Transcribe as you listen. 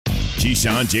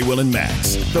Keyshawn, J. Will, and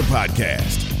Max, the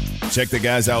podcast. Check the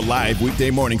guys out live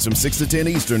weekday mornings from 6 to 10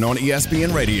 Eastern on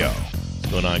ESPN Radio. What's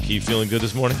going on, Key? Feeling good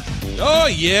this morning? Oh,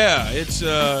 yeah. It's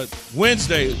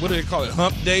Wednesday. What do they call it?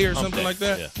 Hump day or something day. like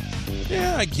that?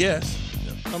 Yeah, I guess.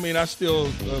 Yeah. I mean, I still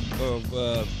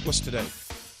what's today?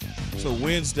 So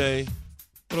Wednesday,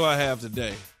 what do I have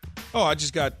today? Oh, I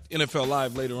just got NFL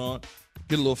Live later on.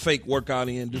 Get a little fake workout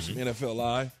in, do some NFL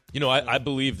Live. You know, I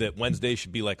believe that Wednesday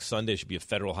should be like Sunday, should be a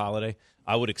federal holiday.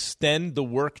 I would extend the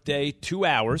work day 2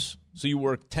 hours, so you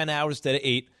work 10 hours instead of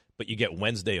 8, but you get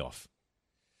Wednesday off.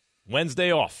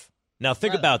 Wednesday off. Now,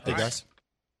 think about this. Guys.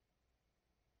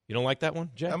 You don't like that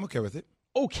one, Jay? I'm okay with it.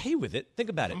 Okay with it. Think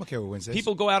about it. I'm okay with Wednesdays.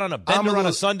 People go out on a bender on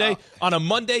a Sunday. On a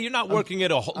Monday, you're not working looking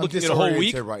at a whole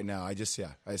week. Right now. I just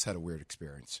had a weird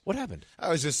experience. What happened? I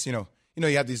was just, you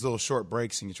have these little short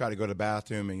breaks and you try to go to the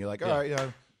bathroom and you're like, all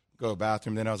right, go to the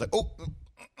bathroom. Then I was like,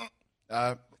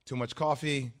 too much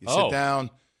coffee. You sit down.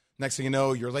 Next thing you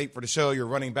know, you're late for the show. You're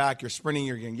running back. You're sprinting.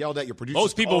 You're getting yelled at. Your producer.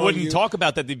 Most people wouldn't talk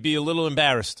about that. They'd be a little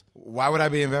embarrassed. Why would I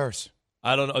be embarrassed?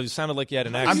 I don't know. It sounded like you had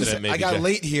an accident. I got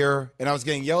late here, and I was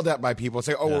getting yelled at by people.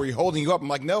 Say, were you holding you up? I'm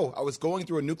like, no, I was going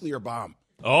through a nuclear bomb.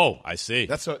 Oh, I see.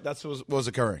 That's what was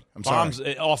occurring. I'm Bombs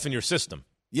sorry. Off in your system.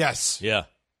 Yes. Yeah.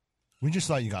 We just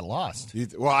thought you got lost.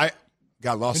 I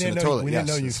got lost in the toilet. We didn't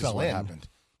know you fell in. Happened,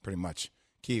 pretty much.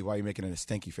 Key, why are you making it a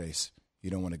stinky face? You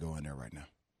don't want to go in there right now.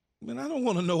 Man, I don't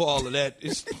want to know all of that.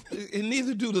 And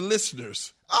neither do the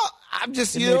listeners. I'm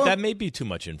just, that may be too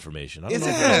much information. I don't know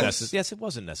if it was necessary. Yes, it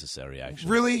wasn't necessary,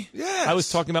 actually. Really? Yes. I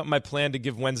was talking about my plan to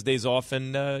give Wednesdays off,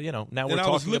 and, now we're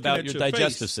talking about your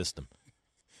digestive system.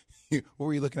 What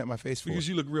were you looking at my face for? Because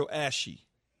you look real ashy.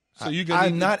 So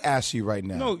I'm not ashy right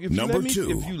now. No, if Number you two.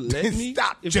 If you let me,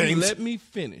 Stop, if James. you let me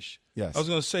finish. Yes. I was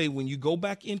going to say, when you go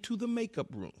back into the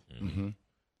makeup room,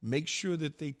 make sure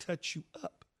that they touch you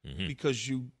up because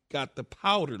you got the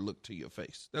powder look to your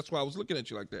face. That's why I was looking at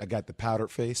you like that. I got the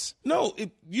powdered face. No,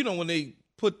 when they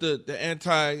put the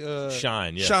anti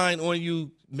shine on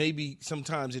you, maybe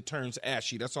sometimes it turns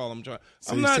ashy. That's all I'm trying.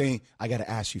 So you're saying I got an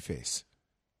ashy face.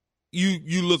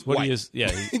 You look white.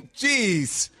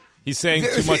 Jeez. He's saying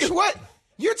too much. What?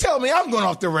 You're telling me I'm going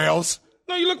off the rails?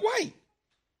 No, you look white.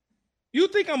 You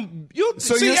think I'm?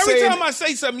 So see, you're every saying, time I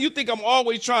say something, you think I'm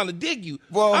always trying to dig you.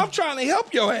 Well, I'm trying to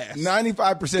help your ass.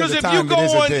 95% of the time, it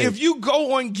is a dig. If you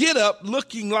go on Get Up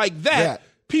looking like that,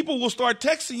 people will start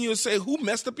texting you and say, "Who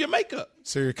messed up your makeup?"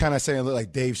 So you're kind of saying it looked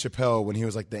like Dave Chappelle when he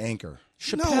was like the anchor.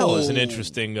 Chappelle is an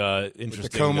interesting. With the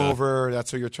comb over.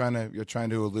 That's what you're trying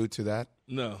to allude to. That.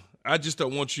 No, I just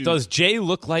don't want you. Does Jay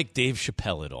look like Dave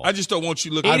Chappelle at all? I just don't want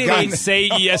you looking. 888 say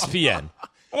ESPN.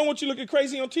 I don't want you looking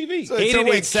crazy on TV.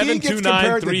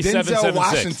 888-729-3776.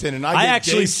 Washington, and I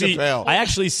actually see.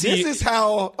 This is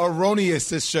how erroneous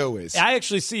this show is. I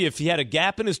actually see if he had a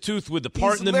gap in his tooth with the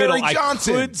part in the Larry middle,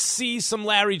 Johnson. I could see some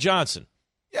Larry Johnson.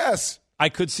 Yes. I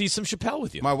could see some Chappelle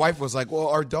with you. My wife was like, well,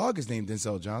 our dog is named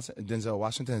Denzel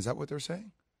Washington. Is that what they're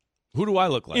saying? Who do I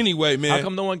look like? Anyway, man. How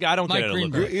come no one guy? I don't get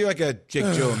it. You're like a Jake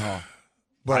Gyllenhaal.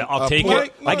 But I'll take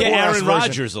it. I get Aaron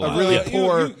Rodgers a lot. A really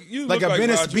poor, you like a like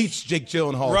Venice Rodgers. Beach Jake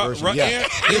Gyllenhaal version.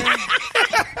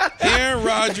 Aaron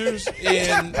Rodgers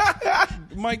and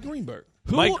Mike Greenberg.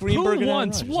 Mike Greenberg who and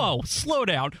once? Aaron Whoa, slow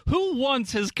down. Who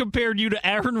once has compared you to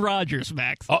Aaron Rodgers,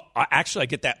 Max? Actually, I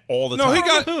get that all the time. No, he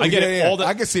got. I get it all the.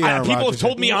 I can see Aaron People Rodgers. have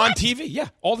told me on TV. Yeah,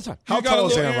 all the time. How tall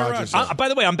is Aaron Rodgers? By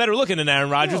the way, I'm better looking than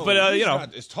Aaron Rodgers, but he's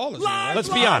not as tall as Aaron. let's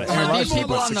be honest. Are these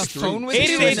people on the phone with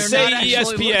you and they're not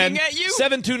actually looking at you?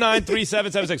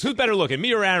 729-3776. Who's better looking,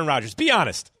 me or Aaron Rodgers? Be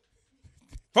honest.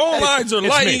 Phone lines are It's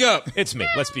lighting me. up. It's me.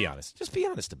 Let's be honest. Just be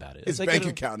honest about it. His bank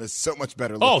account is so much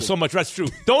better. Oh, so much. That's true.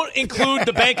 Don't include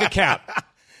the bank account.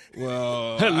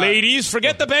 Well, ladies,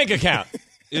 forget the bank account.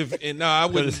 I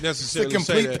wouldn't necessarily It's a say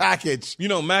complete that. package.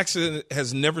 Max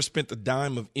has never spent a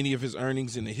dime of any of his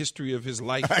earnings in the history of his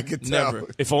life. I could tell.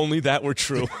 Never. If only that were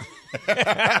true.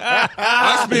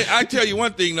 I tell you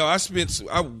one thing, though. I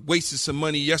wasted some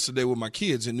money yesterday with my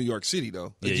kids in New York City,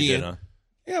 though. Yeah, Again. you did, huh?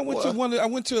 Yeah, I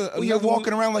went to. You're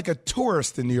walking around like a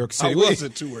tourist in New York City. I was a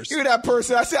tourist. You're that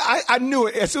person. I said, I knew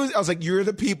it. As soon as I was like, you're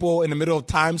the people in the middle of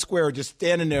Times Square just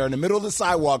standing there in the middle of the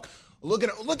sidewalk. Look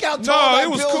how tall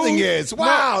that building is.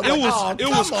 Wow. It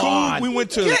was cool. We went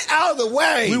to Get out of the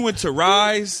way. We went to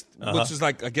Rise, which is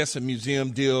like, I guess, a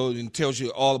museum deal and tells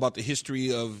you all about the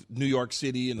history of New York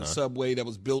City and the subway that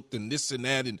was built and this and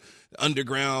that and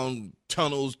underground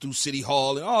tunnels through City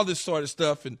Hall and all this sort of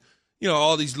stuff and,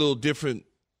 all these little different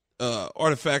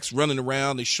artifacts running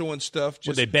around. They showing stuff.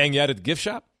 Would they bang you out at the gift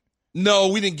shop? No,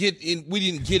 we didn't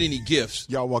get any gifts.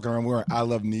 Y'all walking around wearing I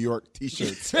Love New York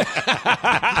T-shirts.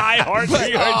 I heart New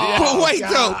York. But wait,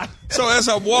 though. So as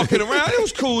I'm walking around, it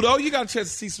was cool, though. You got a chance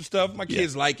to see some stuff. My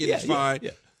kids like it. It's fine.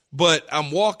 Yeah. But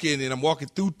I'm walking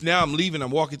through, now I'm leaving, I'm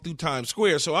walking through Times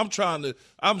Square. So I'm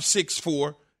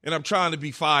 6'4", and I'm trying to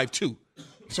be 5'2".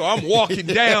 So I'm walking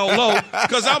down low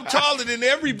because I'm taller than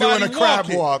everybody doing a crab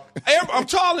walk. I'm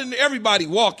taller than everybody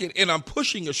walking, and I'm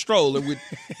pushing a stroller.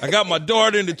 I got my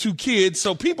daughter and the 2 kids,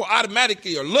 so people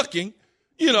automatically are looking,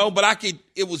 but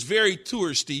it was very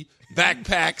touristy,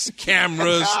 backpacks,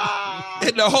 cameras,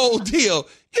 and the whole deal.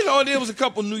 And there was a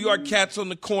couple New York cats on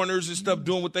the corners and stuff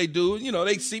doing what they do.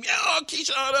 They see me,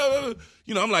 Keisha,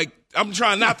 I'm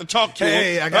trying not to talk to them.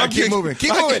 Hey, I got to keep moving.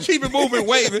 Keep it moving,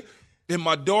 waving. And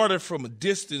my daughter from a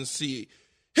distance see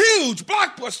huge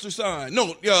Blockbuster sign.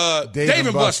 No,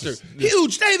 Dave & Buster's.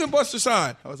 Huge Dave & Buster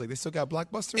sign. I was like, they still got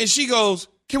Blockbuster? And she goes,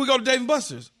 can we go to Dave &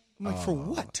 Buster's? I'm like, for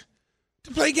what?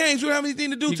 To play games. We don't have anything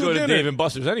to do you till go to dinner. Dave &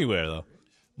 Buster's anywhere, though.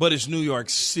 But it's New York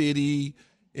City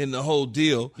and the whole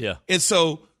deal. Yeah. And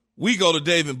so we go to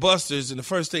Dave & Buster's, and the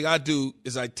first thing I do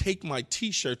is I take my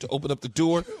T-shirt to open up the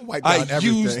door. Wipe down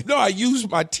everything. I use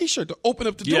my T-shirt to open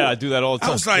up the door. Yeah, I do that all the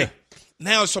time. I was like,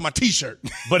 now it's on my T-shirt.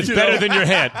 But it's better than your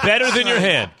hand. Better than your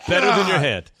hand. Better than your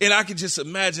hand. And I can just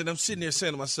imagine, I'm sitting there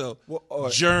saying to myself,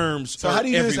 germs are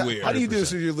everywhere. How do you do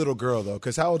this with your little girl, though?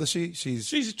 Because how old is she?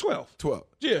 She's 12. 12.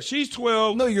 Yeah, she's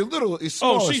 12. No, your little is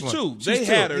small. Oh, she's one. 2. They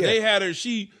had her.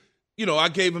 She, I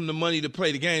gave him the money to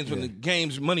play the games. When the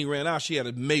games money ran out, she had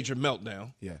a major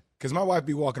meltdown. Yeah, because my wife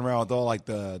be walking around with all like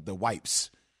the wipes.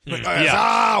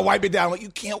 Wipe it down. Like, you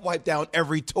can't wipe down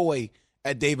every toy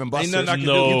at Dave & Buster's. Ain't nothing I can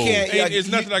do. You can't. It's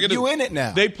nothing I can do. You in it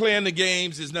now. They playing the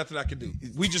games. There's nothing I can do.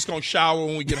 We just going to shower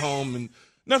when we get home and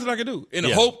nothing I can do. And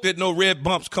hope that no red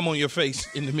bumps come on your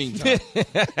face in the meantime.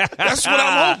 That's what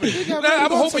I'm hoping.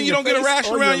 I'm hoping you don't get a rash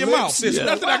around your mouth. There's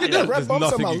nothing I can do. Red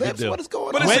bumps on my lips. What is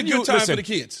going on? But it's a good time for the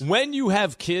kids. When you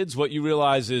have kids, what you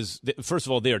realize is, that, first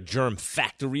of all, they are germ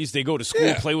factories. They go to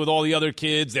school, play with all the other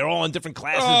kids. They're all in different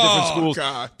classes, different schools.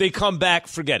 God. They come back,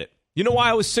 forget it. You know why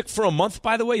I was sick for a month,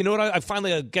 by the way? You know what? I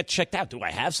finally get checked out. Do I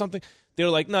have something? They were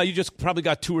like, no, you just probably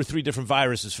got 2 or 3 different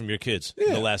viruses from your kids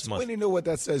in the last month. When you know what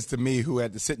that says to me, who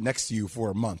had to sit next to you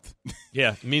for a month.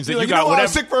 Yeah, it means that you got whatever. I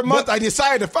was sick for a month. I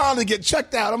decided to finally get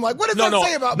checked out. I'm like, what does that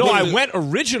say about me? No, I went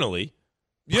originally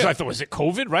because I thought, was it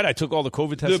COVID, right? I took all the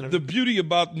COVID tests. The beauty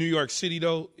about New York City,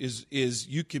 though, is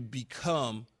you can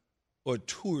become a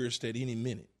tourist at any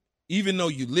minute. Even though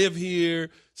you live here.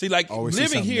 See, like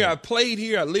living here, I played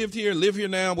here, I lived here, live here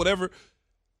now, whatever.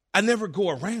 I never go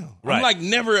around. Right. I'm like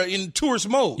never in tourist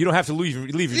mode. You don't have to leave your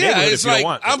neighborhood if you don't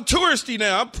want. I'm touristy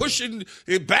now. I'm pushing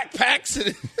backpacks.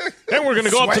 And then we're going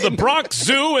to go up to the Bronx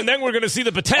Zoo, and then we're going to see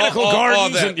the botanical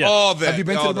gardens. All that. Have you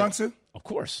been to the Bronx Zoo? Of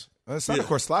course. Of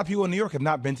course. A lot of people in New York have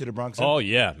not been to the Bronx Zoo. Oh,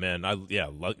 yeah, man.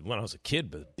 When I was a kid,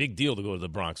 but big deal to go to the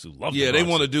Bronx Zoo. They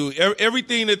want to do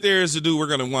everything that there is to do. We're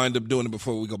going to wind up doing it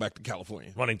before we go back to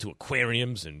California. Running to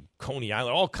aquariums and Coney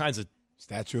Island, all kinds of.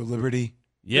 Statue of Liberty.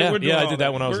 Yeah, I did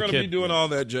that when I was a kid. We're going to be doing all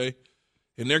that, Jay.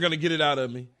 And they're going to get it out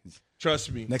of me.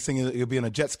 Trust me. Next thing, you'll be on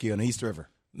a jet ski on the East River.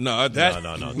 No, that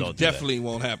definitely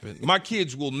won't happen. My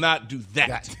kids will not do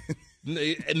that.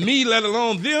 Me, let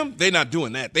alone them, they're not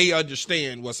doing that. They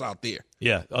understand what's out there.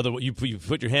 Yeah, you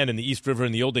put your hand in the East River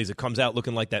in the old days, it comes out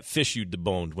looking like that fish you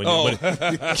deboned. When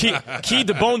Key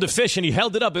deboned a fish and he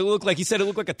held it up. It looked like, he said it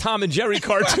looked like a Tom and Jerry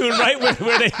cartoon, right,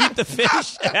 where they eat the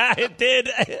fish. It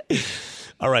did.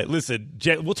 All right, listen,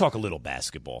 we'll talk a little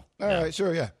basketball. All right,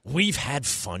 sure, yeah. We've had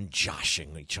fun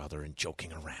joshing each other and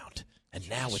joking around, and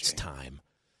now it's time.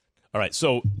 All right,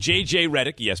 so J.J.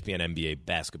 Redick, ESPN NBA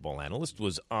basketball analyst,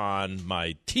 was on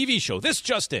my TV show, This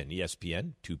Just In,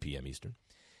 ESPN, 2 p.m. Eastern,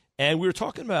 and we were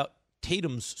talking about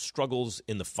Tatum's struggles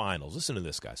in the finals. Listen to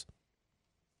this, guys.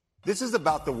 This is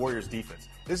about the Warriors' defense.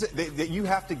 You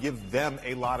have to give them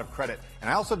a lot of credit. And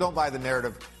I also don't buy the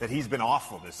narrative that he's been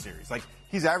awful this series. Like,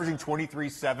 he's averaging 23,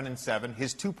 7, and 7.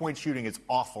 His two-point shooting is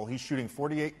awful. He's shooting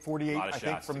 48, I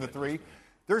think, from the three.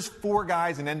 There's 4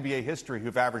 guys in NBA history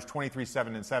who've averaged 23,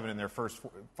 7, and 7 in their first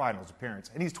finals appearance.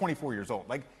 And he's 24 years old.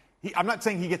 Like, I'm not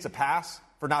saying he gets a pass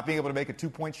for not being able to make a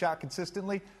two-point shot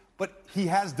consistently, but he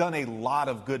has done a lot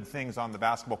of good things on the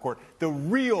basketball court. The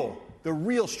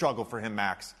real struggle for him,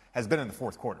 Max, has been in the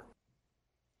fourth quarter.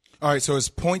 All right, so his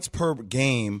points per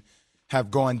game have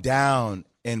gone down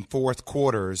in fourth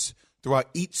quarters throughout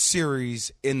each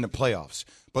series in the playoffs.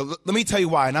 But let me tell you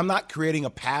why, and I'm not creating a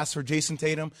pass for Jason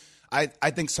Tatum. I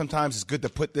think sometimes it's good to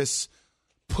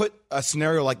put a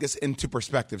scenario like this into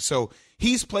perspective. So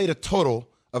he's played a total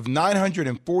of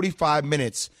 945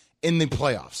 minutes in the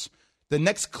playoffs. The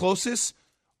next closest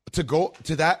to go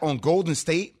to that on Golden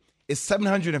State is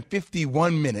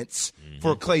 751 minutes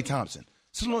for Klay Thompson.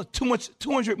 So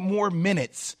 200 more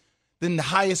minutes than the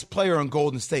highest player on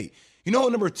Golden State. You know,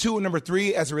 number 2 and number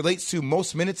 3 as it relates to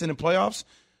most minutes in the playoffs?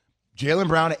 Jaylen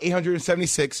Brown at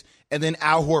 876, and then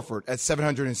Al Horford at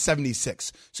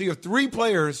 776. So you have 3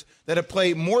 players that have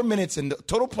played more minutes in the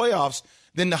total playoffs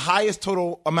than the highest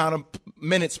total amount of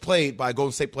minutes played by a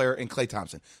Golden State player in Klay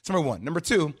Thompson. That's number 1. Number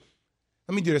 2,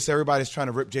 let me do this. Everybody's trying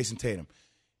to rip Jason Tatum.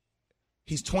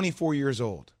 He's 24 years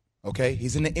old, okay?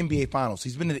 He's in the NBA Finals.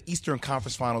 He's been in the Eastern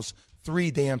Conference Finals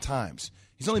 3 damn times.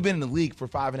 He's only been in the league for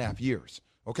 5.5 years,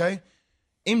 okay?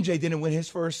 MJ didn't win his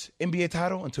first NBA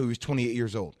title until he was 28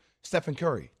 years old. Stephen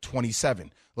Curry,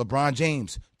 27. LeBron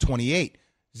James, 28.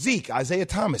 Zeke, Isaiah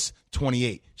Thomas,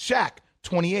 28. Shaq,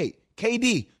 28.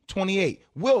 KD, 28.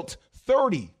 Wilt,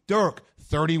 30. Dirk,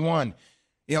 31.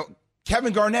 You know,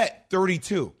 Kevin Garnett,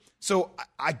 32. So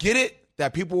I get it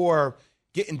that people are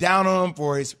getting down on him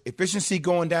for his efficiency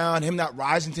going down, him not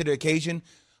rising to the occasion,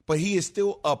 but he is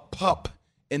still a pup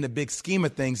in the big scheme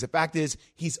of things. The fact is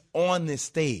he's on this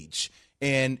stage.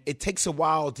 And it takes a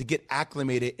while to get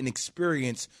acclimated and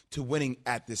experience to winning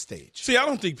at this stage. See, I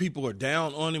don't think people are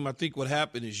down on him. I think what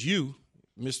happened is you,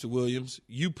 Mr. Williams,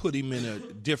 you put him in a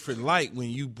different light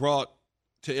when you brought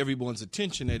to everyone's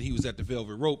attention that he was at the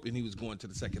velvet rope and he was going to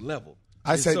the second level.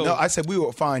 I said we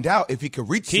will find out if he could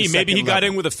reach the second maybe he got level.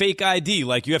 in with a fake ID.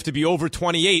 Like you have to be over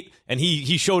 28, and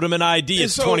he showed him an ID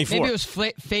at 24. Maybe it was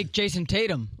fake Jason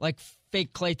Tatum, like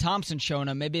fake Klay Thompson showing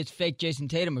up. Maybe it's fake Jason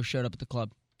Tatum who showed up at the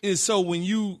club. And so when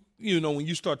you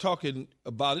start talking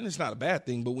about it, it's not a bad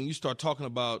thing, but when you start talking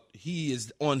about he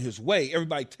is on his way,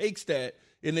 everybody takes that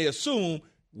and they assume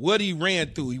what he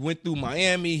ran through. He went through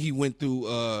Miami, he went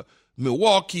through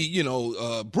Milwaukee,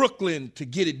 Brooklyn to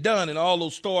get it done, and all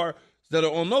those stars that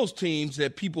are on those teams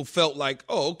that people felt like,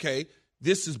 oh, okay,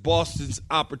 this is Boston's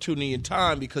opportunity in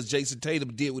time because Jason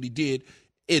Tatum did what he did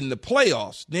in the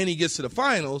playoffs. Then he gets to the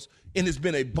finals, and it's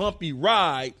been a bumpy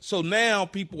ride. So now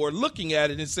people are looking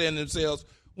at it and saying to themselves,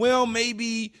 well,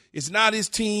 maybe it's not his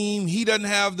team. He's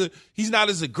not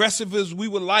as aggressive as we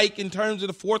would like in terms of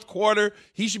the fourth quarter.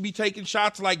 He should be taking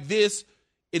shots like this.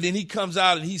 And then he comes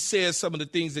out and he says some of the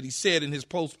things that he said in his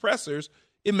post-pressers.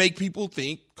 It make people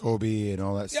think. Kobe and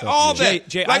all that stuff. All that.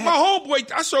 Jay, like my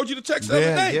homeboy, I showed you the text the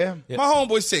other day. Yeah. My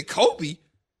homeboy said Kobe.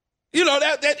 You know,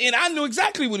 that, and I knew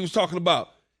exactly what he was talking about.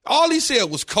 All he said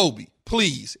was Kobe,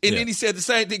 please. And then he said the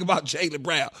same thing about Jaylen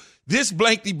Brown. This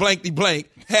blankety blank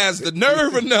has the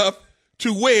nerve enough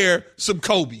to wear some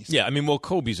Kobe's. Yeah, I mean, well,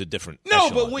 Kobe's a different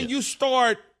echelon, but when you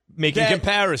start making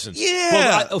comparisons.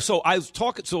 Yeah. Well, so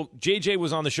JJ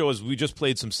was on the show as we just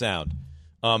played some sound.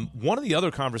 One of the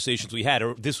other conversations we had,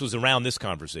 or this was around this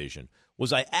conversation,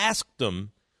 was I asked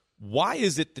him, why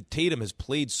is it that Tatum has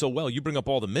played so well? You bring up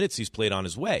all the minutes he's played on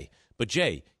his way. But,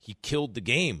 Jay, he killed the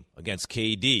game against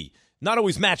KD. Not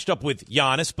always matched up with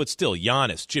Giannis, but still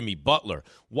Giannis, Jimmy Butler.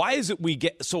 Why is it we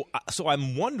get – so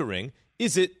I'm wondering,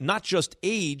 is it not just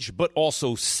age but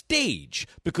also stage?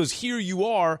 Because here you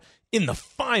are in the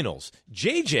finals.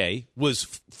 JJ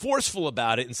was forceful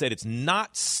about it and said it's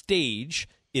not stage,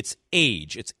 it's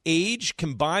age. It's age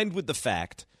combined with the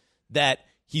fact that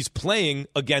he's playing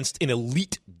against an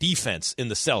elite defense in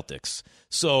the Celtics.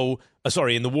 So,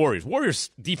 in the Warriors. Warriors'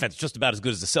 defense is just about as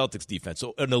good as the Celtics' defense.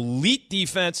 So, an elite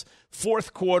defense,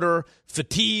 fourth quarter,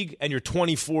 fatigue, and you're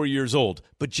 24 years old.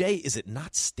 But, Jay, is it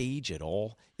not stage at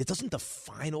all? Doesn't the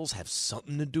finals have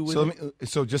something to do with it?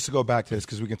 So, just to go back to this,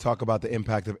 because we can talk about the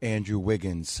impact of Andrew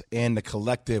Wiggins and the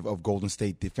collective of Golden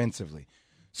State defensively.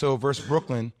 So, versus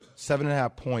Brooklyn,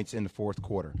 7.5 points in the fourth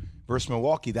quarter. Versus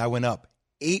Milwaukee, that went up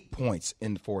 8 points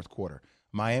in the fourth quarter.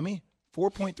 Miami,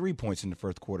 4.3 points in the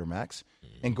first quarter, Max.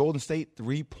 And Golden State,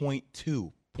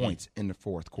 3.2 points in the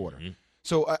fourth quarter.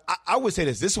 So I would say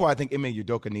this. This is what I think Ime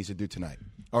Udoka needs to do tonight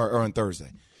or on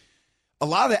Thursday. A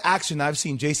lot of the action I've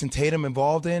seen Jason Tatum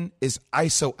involved in is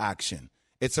ISO action.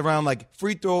 It's around like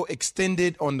free throw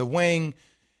extended on the wing,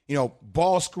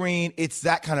 ball screen. It's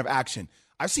that kind of action.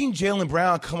 I've seen Jaylen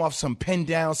Brown come off some pin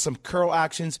downs, some curl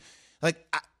actions.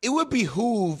 It would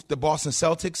behoove the Boston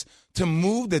Celtics to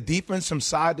move the defense from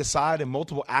side to side in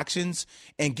multiple actions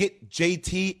and get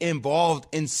JT involved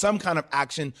in some kind of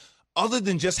action other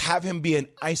than just have him be an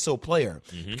ISO player.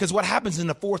 Because what happens in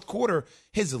the fourth quarter,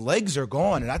 his legs are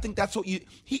gone. And I think that's what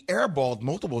he airballed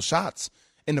multiple shots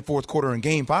in the fourth quarter in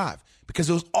Game 5 because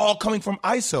it was all coming from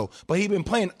ISO. But he'd been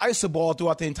playing ISO ball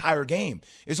throughout the entire game.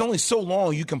 It's only so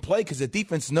long you can play because the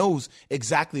defense knows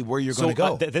exactly where you're going to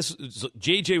go.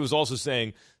 JJ was also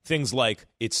saying things like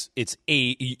it's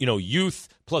youth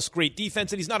plus great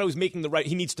defense, and he's not always making the right.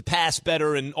 He needs to pass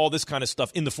better and all this kind of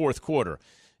stuff in the fourth quarter.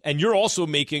 And you're also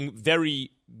making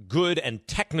very good and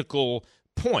technical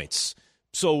points.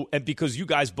 So, and because you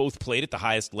guys both played at the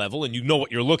highest level and you know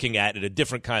what you're looking at in a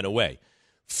different kind of way.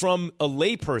 From a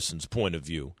layperson's point of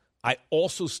view, I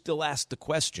also still ask the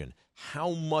question,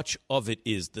 how much of it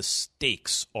is the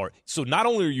stakes are? So not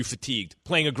only are you fatigued,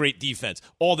 playing a great defense,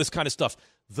 all this kind of stuff,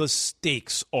 the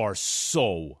stakes are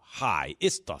so high.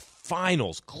 It's the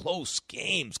finals, close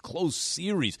games, close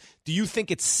series. Do you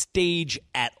think it's stage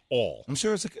at all? I'm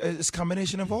sure it's a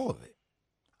combination of all of it.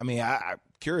 I mean, I'm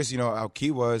curious, how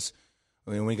Key was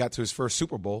when he got to his first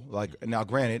Super Bowl. Like, now,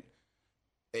 granted,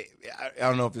 I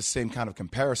don't know if it's the same kind of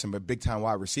comparison, but big-time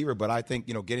wide receiver. But I think,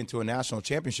 getting to a national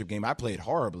championship game, I played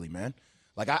horribly, man.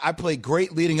 Like, I played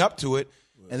great leading up to it,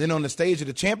 and then on the stage of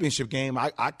the championship game,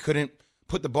 I couldn't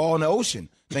put the ball in the ocean.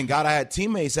 Thank God I had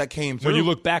teammates that came through. When you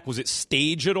look back, was it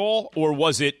stage at all, or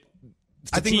was it fatigue?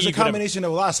 I think it was a combination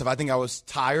of a lot of stuff. I think I was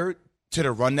tired to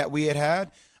the run that we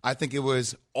had. I think it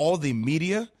was all the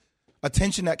media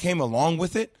attention that came along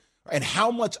with it. And how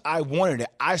much I wanted it,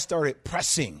 I started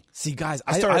pressing. See, guys,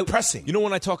 I started pressing. You know,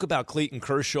 when I talk about Clayton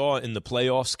Kershaw in the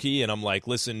playoffs, Key, and I'm like,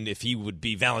 listen, if he would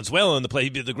be Valenzuela in the play,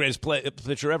 he'd be the greatest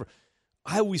pitcher ever.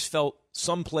 I always felt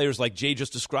some players, like Jay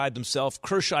just described himself,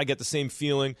 Kershaw, I get the same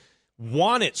feeling,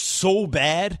 want it so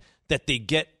bad that they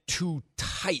get too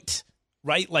tight,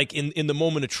 right? Like in the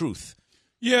moment of truth.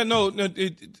 Yeah,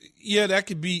 that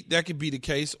could be the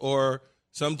case. Or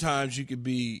sometimes you could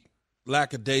be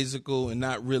lackadaisical and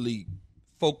not really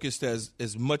focused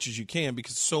as much as you can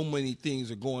because so many things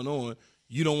are going on.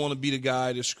 You don't want to be the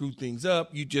guy to screw things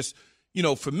up. You just,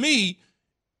 for me,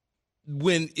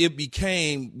 when it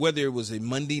became, whether it was a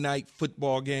Monday night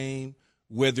football game,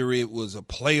 whether it was a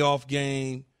playoff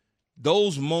game,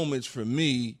 those moments for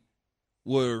me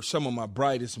were some of my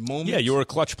brightest moments. Yeah, you were a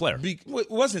clutch player. It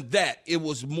wasn't that. It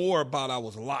was more about I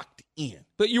was locked in.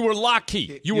 But you were locked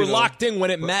locked in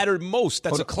when it mattered most.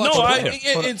 That's a clutch player.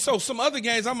 And so some other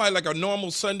games, I might like a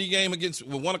normal Sunday game with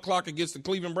 1 o'clock against the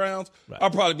Cleveland Browns. Right.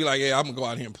 I'll probably be like, I'm going to go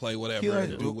out here and play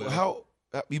whatever. How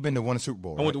you've been to one Super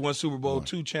Bowl, right? I went to one Super Bowl,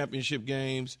 2 championship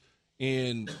games,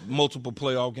 and multiple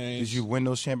playoff games. Did you win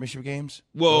those championship games?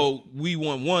 Well, we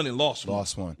won one and lost one.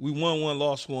 Lost one. We won one,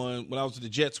 lost one. When I was at the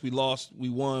Jets, we lost. We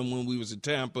won when we was in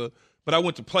Tampa. But I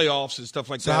went to playoffs and stuff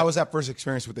like that. So how was that first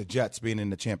experience with the Jets being in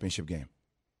the championship game?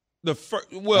 The first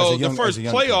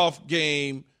playoff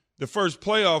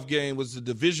game was the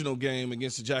divisional game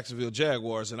against the Jacksonville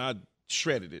Jaguars, and I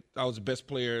shredded it. I was the best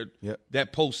player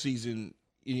that postseason.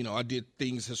 I did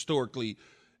things historically,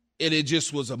 and it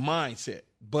just was a mindset.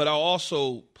 But I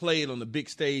also played on the big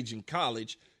stage in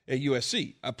college at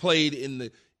USC. I played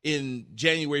in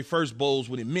January 1st bowls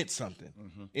when it meant something.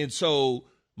 Mm-hmm. And so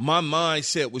my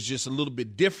mindset was just a little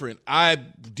bit different. I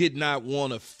did not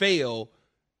want to fail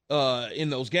in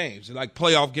those games, like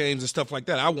playoff games and stuff like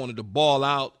that. I wanted to ball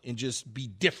out and just be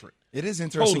different. It is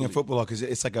interesting in football because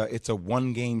it's a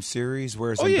 1-game series,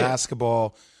 whereas in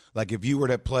basketball, like if you were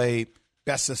to play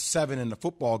best of 7 in the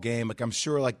football game, like I'm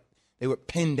sure like they would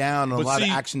pin down on a lot of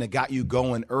action that got you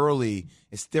going early.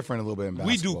 It's different a little bit in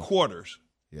basketball. We do quarters.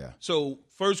 Yeah. So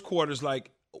first quarter is like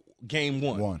game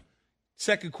 1.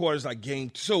 Second quarter is like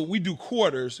game 2. So we do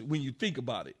quarters when you think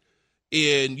about it.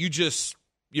 And your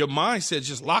mindset's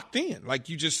just locked in. Like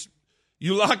you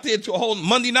locked into a whole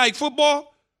Monday night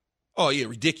football. Oh, yeah,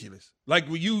 ridiculous. Like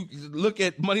when you look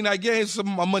at Monday night games, some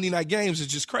of my Monday night games is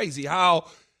just crazy how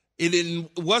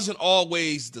it wasn't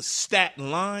always the stat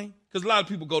and line. Because a lot of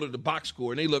people go to the box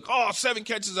score and they look, 7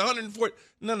 catches, 140.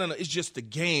 No. It's just the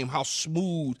game, how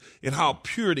smooth and how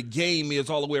pure the game is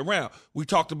all the way around. We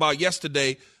talked about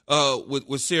yesterday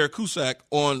with Sarah Cusack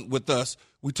on with us.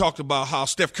 We talked about how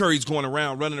Steph Curry's going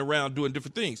around, running around, doing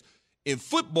different things. In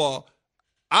football,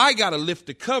 I got to lift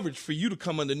the coverage for you to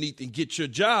come underneath and get your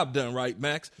job done, right,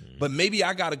 Max? Mm-hmm. But maybe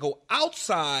I got to go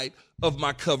outside of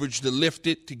my coverage to lift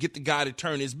it to get the guy to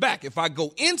turn his back. If I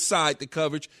go inside the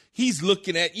coverage, he's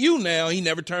looking at you now. He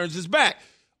never turns his back.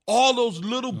 All those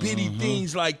little bitty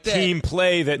things like that. Team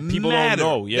play that people don't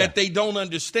know. Yeah. That they don't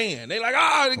understand. They're like,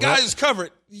 the guy is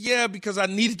covered. Yeah, because I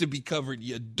needed to be covered.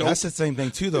 You dope. That's the same thing,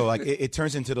 too, though. Like, it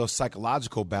turns into those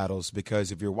psychological battles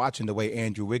because if you're watching the way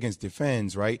Andrew Wiggins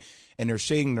defends, right, and they're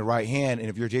shading the right hand, and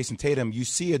if you're Jason Tatum, you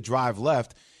see a drive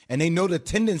left, and they know the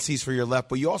tendencies for your left,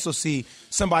 but you also see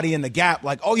somebody in the gap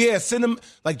like, send him,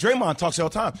 like Draymond talks all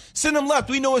the time, send him left.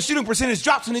 We know his shooting percentage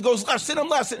drops when he goes left, send him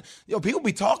left. People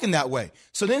be talking that way.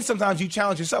 So then sometimes you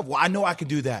challenge yourself, I know I can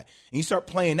do that. And you start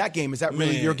playing that game. Is that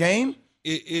really your game?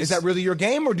 Is that really your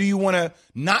game, or do you want to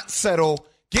not settle,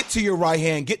 get to your right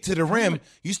hand, get to the rim?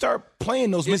 You start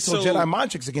playing those mental Jedi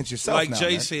mind tricks against yourself. Like now,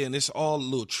 Jay saying, it's all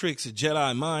little tricks, and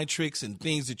Jedi mind tricks and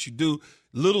things that you do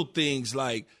little things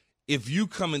like if you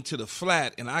come into the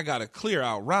flat and I got a clear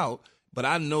out route, but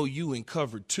I know you in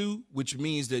cover 2, which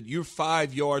means that you're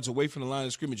 5 yards away from the line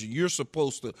of scrimmage and you're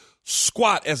supposed to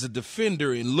squat as a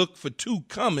defender and look for 2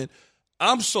 coming.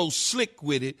 I'm so slick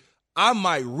with it, I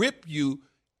might rip you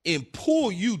and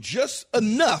pull you just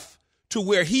enough to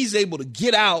where he's able to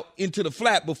get out into the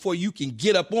flat before you can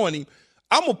get up on him.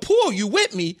 I'm going to pull you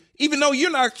with me, even though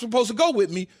you're not supposed to go with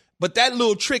me. But that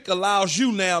little trick allows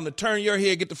you now to turn your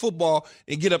head, get the football,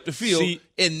 and get up the field.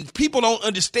 And people don't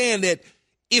understand that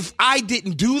if I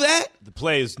didn't do that, the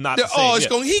play is not the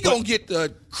same. He's going to get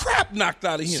the crap knocked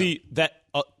out of him. See, that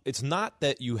it's not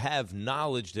that you have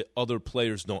knowledge that other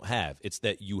players don't have. It's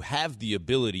that you have the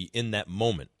ability in that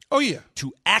moment. Oh, yeah.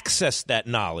 To access that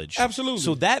knowledge. Absolutely.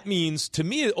 So that means, to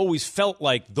me, it always felt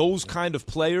like those kind of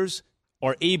players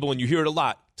are able, and you hear it a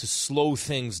lot, to slow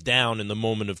things down in the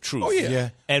moment of truth. Oh, yeah.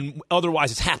 And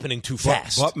otherwise, it's happening too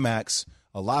fast. But Max,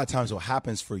 a lot of times what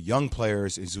happens for young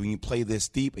players is when you play this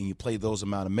deep and you play those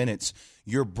amount of minutes,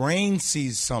 your brain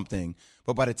sees something,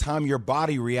 but by the time your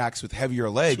body reacts with heavier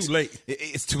legs,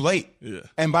 it's too late. Yeah.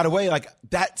 And by the way, like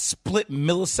that split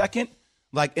millisecond,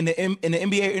 like in the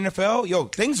NBA,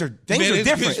 NFL, things are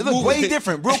different. It looks way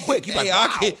different, real quick. You're like,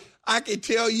 wow. I can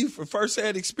tell you from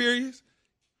firsthand experience,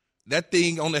 that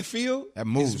thing on that field that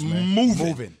moves, is man.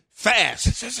 moving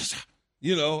fast.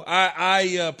 You know,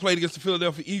 I played against the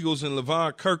Philadelphia Eagles and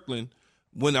LeVon Kirkland.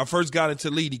 When I first got into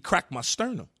the league, he cracked my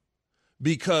sternum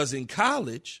because in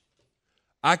college,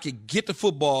 I could get the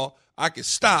football, I could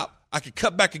stop, I could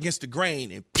cut back against the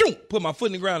grain and put my foot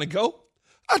in the ground and go.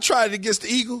 I tried it against the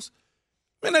Eagles.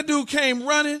 Man, that dude came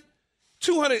running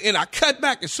 200, and I cut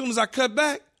back. As soon as I cut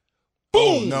back,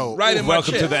 boom, right in my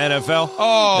chest. Welcome to the NFL.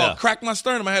 Oh, cracked my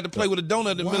sternum. I had to play with a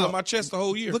donut in the middle of my chest the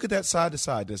whole year. Look at that side to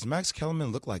side. Does Max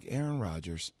Kellerman look like Aaron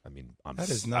Rodgers? I mean,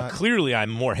 that is not. Clearly, I'm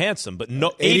more handsome, but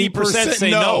no, 80% say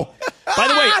no.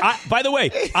 By the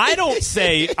way, I don't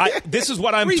say. This is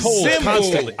what I'm told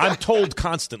constantly. I'm told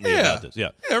constantly about this.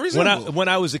 Yeah. When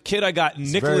I was a kid, I got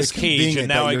Nicolas Cage, and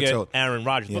now I get Aaron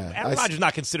Rodgers. Yeah, but Aaron Rodgers is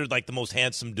not considered like the most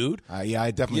handsome dude.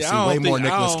 I definitely see way more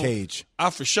Nicolas Cage. I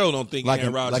for sure don't think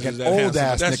Aaron Rodgers is that old handsome.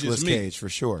 ass That's Nicolas Cage for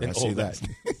sure. I see that.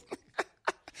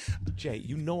 Jay,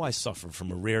 you know I suffer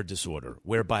from a rare disorder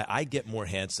whereby I get more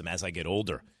handsome as I get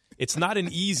older. It's not an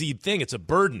easy thing. It's a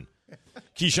burden.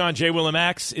 Keyshawn, J. Will, and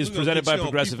Max is presented by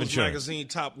Progressive Insurance. Magazine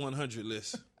Top 100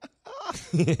 list.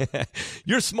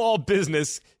 Your small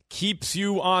business keeps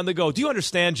you on the go. Do you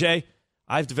understand, Jay?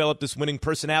 I've developed this winning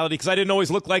personality because I didn't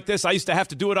always look like this. I used to have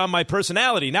to do it on my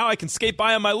personality. Now I can skate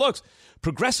by on my looks.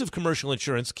 Progressive Commercial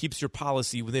Insurance keeps your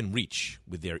policy within reach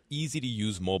with their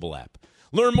easy-to-use mobile app.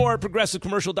 Learn more at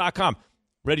ProgressiveCommercial.com.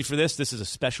 Ready for this? This is a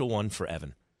special one for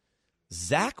Evan.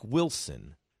 Zach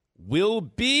Wilson will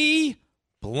be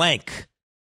blank.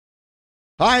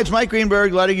 Hi, it's Mike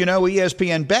Greenberg letting you know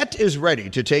ESPN Bet is ready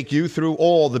to take you through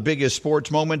all the biggest sports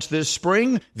moments this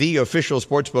spring. The official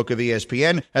sportsbook of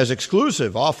ESPN has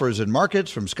exclusive offers and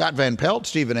markets from Scott Van Pelt,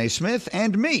 Stephen A. Smith,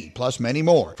 and me, plus many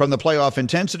more. From the playoff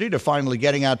intensity to finally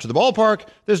getting out to the ballpark,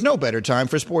 there's no better time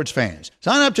for sports fans.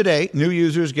 Sign up today. New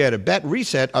users get a bet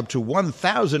reset up to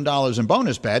 $1,000 in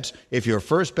bonus bets if your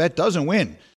first bet doesn't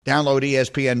win. Download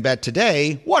ESPN Bet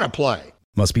today. What a play.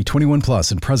 Must be 21 plus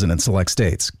and present in select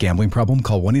states. Gambling problem?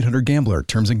 Call 1-800-GAMBLER.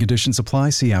 Terms and conditions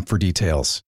apply. See app for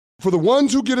details. For the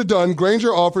ones who get it done,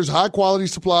 Grainger offers high-quality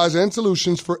supplies and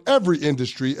solutions for every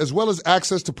industry, as well as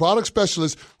access to product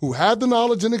specialists who have the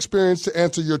knowledge and experience to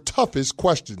answer your toughest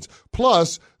questions.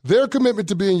 Plus, their commitment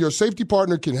to being your safety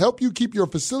partner can help you keep your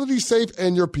facility safe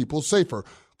and your people safer.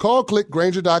 Call, click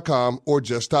Grainger.com, or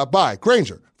just stop by.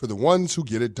 Grainger, for the ones who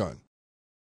get it done.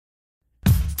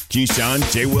 Keyshawn,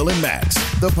 J. Will, and Max,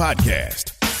 the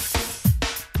podcast.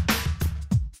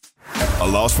 A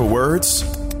loss for words?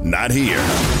 Not here.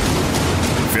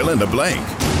 Fill in the blank.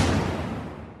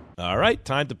 All right,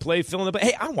 time to play fill in the blank.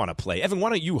 Hey, I want to play. Evan, why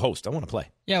don't you host? I want to play.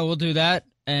 Yeah, we'll do that.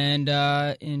 And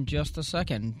in just a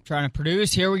second, trying to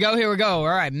produce. Here we go. All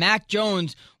right, Mac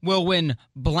Jones will win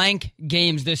blank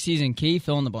games this season. Key,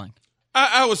 fill in the blank.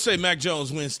 I would say Mac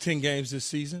Jones wins 10 games this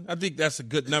season. I think that's a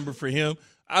good number for him.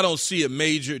 I don't see a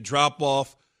major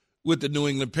drop-off with the New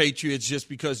England Patriots just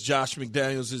because Josh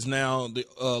McDaniels is now the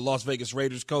Las Vegas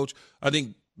Raiders coach. I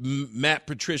think Matt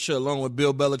Patricia, along with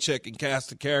Bill Belichick and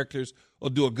cast of characters,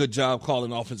 will do a good job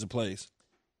calling offensive plays.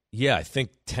 Yeah, I think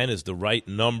 10 is the right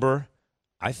number.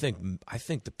 I think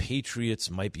the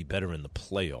Patriots might be better in the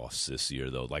playoffs this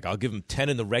year, though. Like, I'll give them 10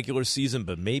 in the regular season,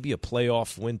 but maybe a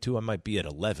playoff win, too. I might be at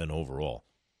 11 overall.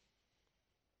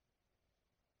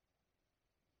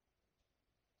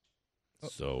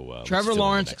 So Trevor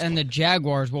Lawrence and the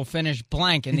Jaguars will finish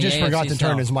blank in the AFC He just forgot to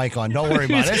turn his mic on. Don't worry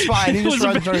about it. It's fine. He just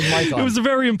forgot to turn his mic on. It was a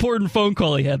very important phone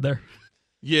call he had there.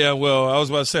 Yeah, well, I was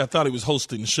about to say I thought he was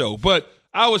hosting the show. But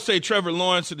I would say Trevor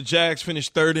Lawrence and the Jags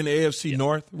finished third in the AFC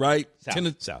North, right?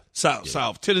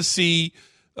 South. Tennessee,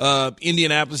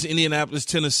 Indianapolis,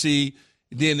 Tennessee.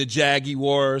 Then the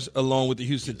Jaguars, along with the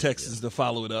Houston Texans, to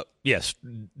follow it up. Yes,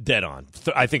 dead on.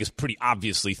 I think it's pretty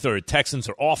obviously third. Texans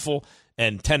are awful,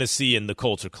 and Tennessee and the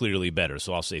Colts are clearly better,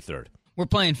 so I'll say third. We're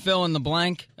playing fill in the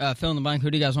blank. Fill in the blank. Who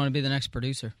do you guys want to be the next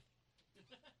producer?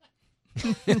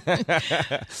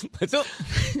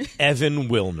 Evan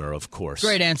Wilner, of course.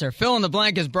 Great answer. Fill in the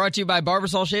blank is brought to you by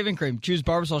Barbasol Shaving Cream. Choose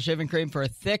Barbasol Shaving Cream for a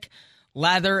thick,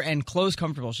 lather, and close,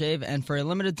 comfortable shave. And for a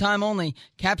limited time only,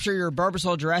 capture your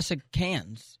Barbasol Jurassic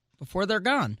cans before they're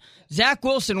gone. Zach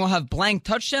Wilson will have blank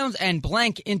touchdowns and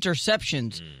blank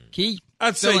interceptions. Key,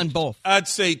 fill in both. I'd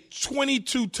say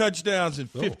 22 touchdowns and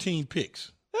 15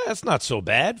 picks. That's not so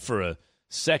bad for a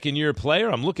second-year player.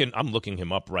 I'm looking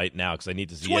him up right now because I need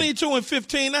to see 22 and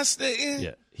 15. That's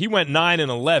yeah. He went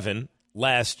 9-11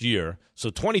 last year, so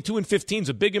 22 and 15 is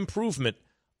a big improvement.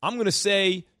 I'm going to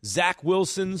say Zach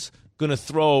Wilson's going to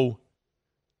throw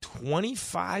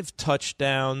 25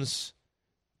 touchdowns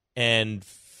and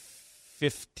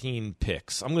 15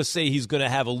 picks. I'm going to say he's going to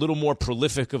have a little more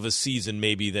prolific of a season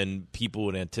maybe than people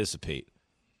would anticipate.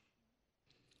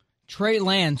 Trey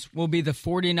Lance will be the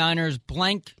 49ers'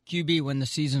 blank QB when the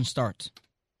season starts.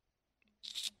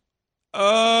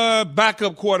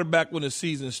 Backup quarterback when the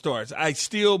season starts. I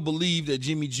still believe that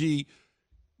Jimmy G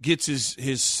gets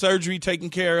his surgery taken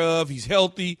care of. He's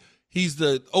healthy. He's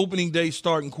the opening day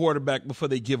starting quarterback before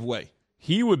they give way.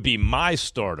 He would be my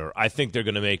starter. I think they're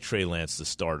going to make Trey Lance the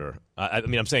starter.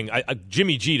 I'm saying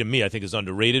Jimmy G to me I think is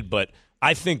underrated, but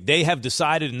I think they have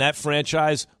decided in that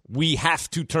franchise we have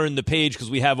to turn the page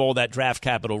because we have all that draft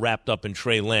capital wrapped up in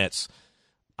Trey Lance.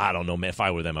 I don't know, man. If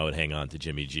I were them, I would hang on to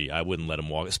Jimmy G. I wouldn't let him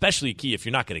walk, especially, Key, if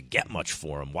you're not going to get much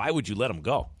for him. Why would you let him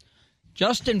go?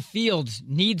 Justin Fields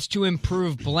needs to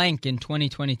improve blank in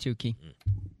 2022, Key.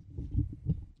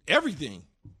 Everything.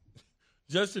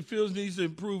 Justin Fields needs to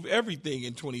improve everything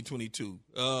in 2022.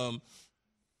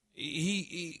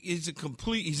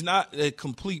 He's not a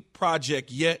complete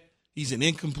project yet. He's an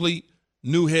incomplete,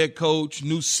 new head coach,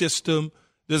 new system.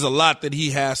 There's a lot that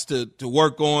he has to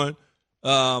work on.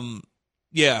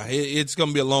 It's going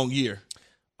to be a long year.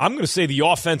 I'm going to say the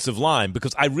offensive line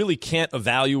because I really can't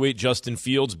evaluate Justin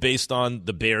Fields based on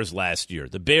the Bears last year.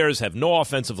 The Bears have no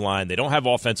offensive line. They don't have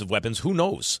offensive weapons. Who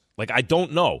knows? I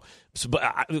don't know. So, but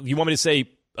you want me to say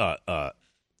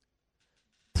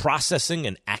processing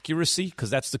and accuracy? Because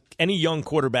that's any young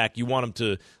quarterback, you want him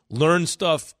to learn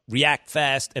stuff, react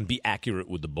fast, and be accurate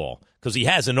with the ball because he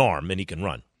has an arm and he can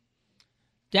run.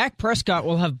 Dak Prescott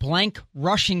will have blank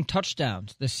rushing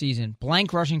touchdowns this season.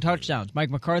 Blank rushing touchdowns. Mike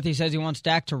McCarthy says he wants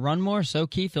Dak to run more, so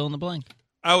Key, fill in the blank.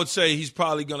 I would say he's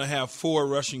probably going to have 4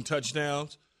 rushing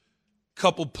touchdowns,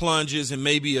 couple plunges, and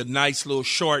maybe a nice little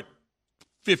short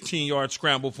 15-yard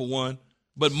scramble for one.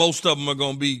 But most of them are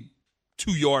going to be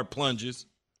 2-yard plunges.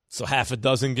 So half a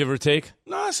dozen, give or take?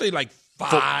 No, I say like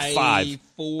 5.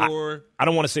 4. I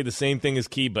don't want to say the same thing as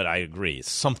Key, but I agree.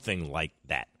 It's something like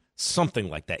that. Something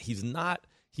like that.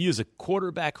 He is a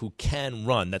quarterback who can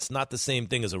run. That's not the same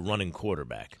thing as a running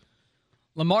quarterback.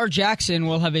 Lamar Jackson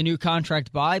will have a new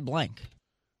contract by blank.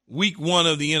 Week 1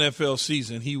 of the NFL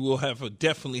season, he will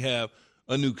definitely have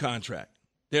a new contract.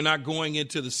 They're not going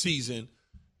into the season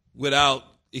without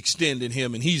extending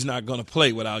him, and he's not going to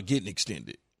play without getting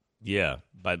extended. Yeah,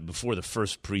 but before the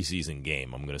first preseason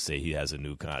game, I'm going to say he has a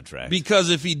new contract. Because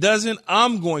if he doesn't,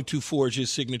 I'm going to forge his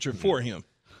signature for him.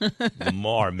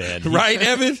 Lamar, man. Right,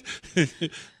 Evan?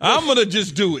 I'm going to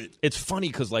just do it. It's funny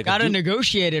because, got to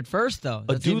negotiate it first, though.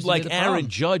 A dude like Aaron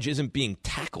Judge isn't being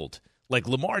tackled. Like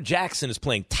Lamar Jackson is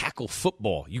playing tackle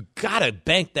football. You got to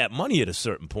bank that money at a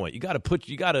certain point. You got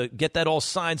to get that all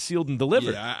signed, sealed, and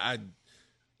delivered. Yeah,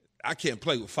 I can't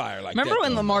play with fire like Remember that.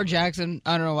 When Lamar Jackson,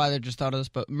 I don't know why they just thought of this,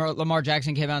 but Lamar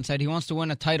Jackson came out and said he wants to win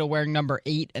a title wearing number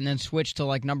 8 and then switch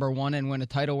to number 1 and win a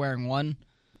title wearing 1?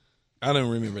 I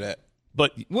don't remember that.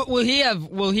 But will he have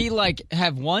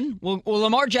one? Will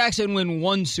Lamar Jackson win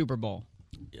 1 Super Bowl?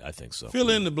 Yeah, I think so. Fill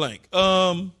in the blank.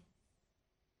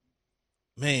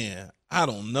 Man, I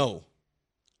don't know.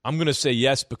 I'm going to say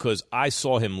yes because I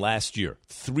saw him last year,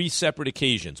 3 separate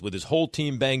occasions with his whole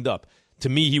team banged up. To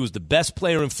me, he was the best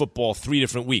player in football 3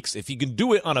 different weeks. If he can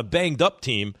do it on a banged up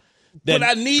team, then but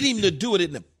I need him to do it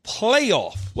in the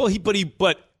playoff. Well,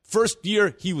 but First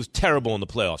year, he was terrible in the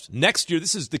playoffs. Next year,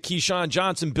 this is the Keyshawn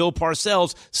Johnson, Bill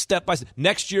Parcells, step by step.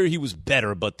 Next year, he was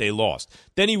better, but they lost.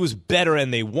 Then he was better,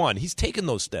 and they won. He's taken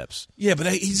those steps. Yeah, but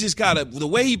he's just got the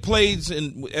way he plays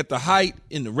at the height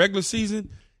in the regular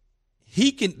season,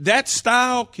 that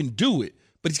style can do it,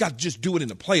 but he's got to just do it in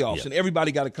the playoffs, and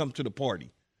everybody got to come to the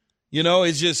party.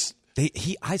 It's just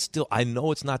I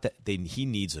know it's not that he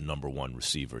needs a number one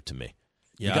receiver to me.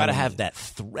 Yeah, you got to have that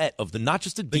threat of not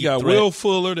just a deep threat. They got Will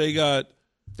Fuller.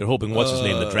 They're hoping, what's his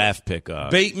name, the draft pick?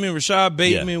 Rashad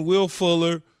Bateman, Will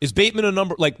Fuller. Is Bateman a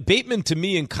number? Like, Bateman, to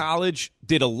me, in college,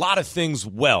 did a lot of things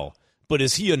well, but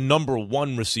is he a number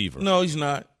one receiver? No, he's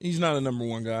not. He's not a number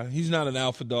one guy. He's not an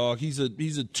alpha dog. He's a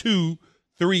 2-3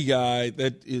 guy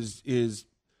that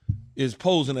is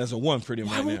posing as a 1 for them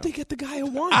right now. Why won't they get the guy a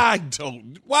 1? I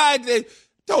don't.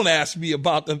 Don't ask me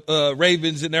about the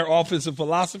Ravens and their offensive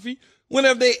philosophy. When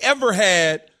have they ever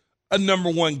had a number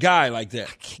one guy like that?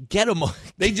 Get him.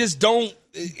 They just don't.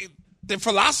 Their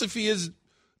philosophy is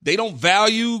they don't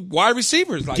value wide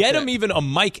receivers like that. Get him even a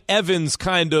Mike Evans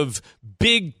kind of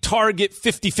big target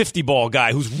 50-50 ball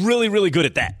guy who's really, really good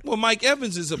at that. Well, Mike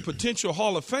Evans is a potential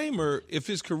Hall of Famer if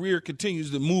his career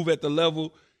continues to move at the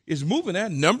level it's moving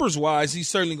at. Numbers-wise, he's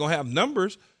certainly going to have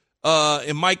numbers.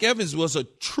 And Mike Evans was a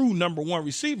true number one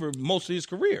receiver most of his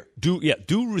career.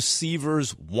 Do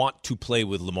receivers want to play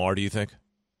with Lamar, do you think?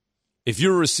 If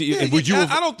you're a receiver, would you?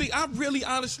 I really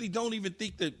honestly don't even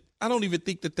think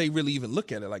that they really even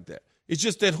look at it like that. It's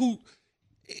just that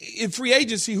in free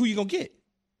agency, who you going to get?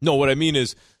 No, what I mean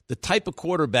is the type of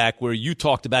quarterback where you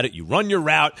talked about it, you run your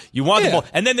route, you want the ball,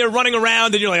 and then they're running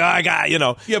around and you're like, I got,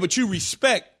 Yeah, but you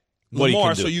respect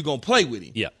Lamar, so you're going to play with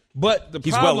him. Yeah. But the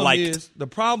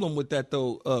problem with that,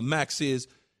 though, Max, is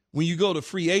when you go to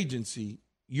free agency,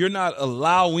 you're not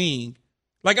allowing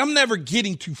 – like, I'm never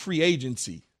getting to free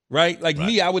agency, right? Like,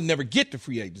 me, I would never get to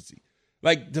free agency.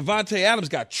 Like, Devontae Adams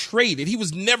got traded. He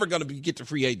was never going to get to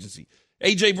free agency.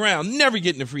 A.J. Brown, never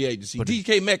getting to free agency. But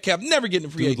DK Metcalf, never getting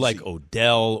to free agency. Like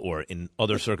Odell or in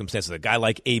other circumstances, a guy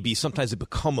like A.B., sometimes they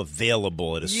become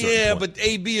available at a certain point. Yeah, but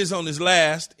A.B. is on his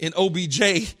last, and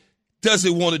OBJ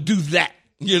doesn't want to do that.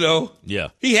 Yeah,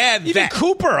 he had even that.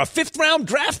 Cooper, a 5th round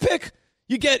draft pick.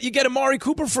 You get Amari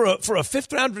Cooper for a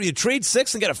 5th round. You trade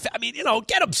 6 and get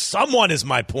him someone. Is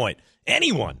my point.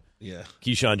 Anyone. Yeah.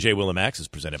 Keyshawn J. Will and Max is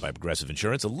presented by Progressive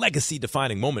Insurance, a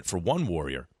legacy-defining moment for one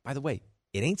Warrior. By the way,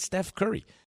 it ain't Steph Curry.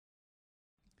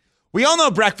 We all know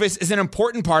breakfast is an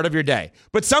important part of your day,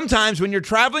 but sometimes when you're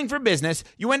traveling for business,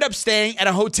 you end up staying at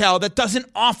a hotel that doesn't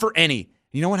offer any.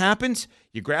 You know what happens?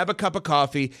 You grab a cup of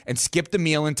coffee and skip the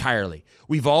meal entirely.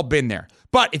 We've all been there.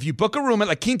 But if you book a room at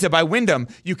La Quinta by Wyndham,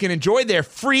 you can enjoy their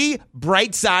free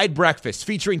Bright Side breakfast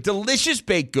featuring delicious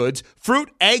baked goods,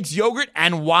 fruit, eggs, yogurt,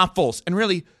 and waffles. And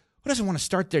really, who doesn't want to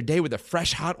start their day with a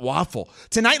fresh, hot waffle?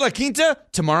 Tonight, La Quinta,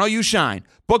 tomorrow you shine.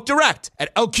 Book direct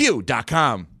at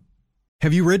LQ.com.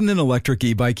 Have you ridden an electric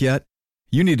e-bike yet?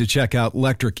 You need to check out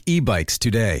Electric E-Bikes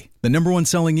today, the #1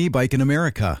 selling e-bike in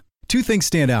America. 2 things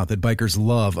stand out that bikers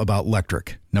love about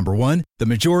Electric. Number 1, the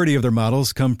majority of their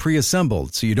models come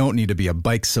pre-assembled, so you don't need to be a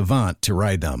bike savant to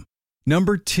ride them.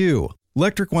 Number 2,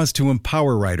 Electric wants to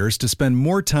empower riders to spend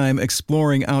more time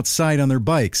exploring outside on their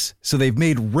bikes, so they've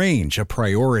made range a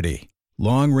priority.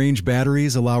 Long-range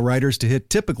batteries allow riders to hit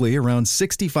typically around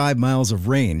 65 miles of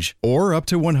range, or up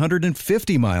to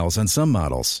 150 miles on some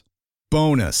models.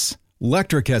 Bonus,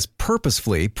 Electric has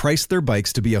purposefully priced their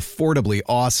bikes to be affordably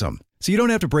awesome, so you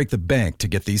don't have to break the bank to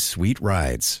get these sweet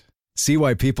rides. See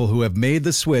why people who have made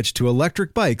the switch to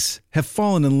electric bikes have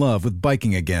fallen in love with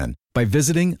biking again by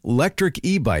visiting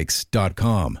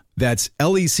electricebikes.com. That's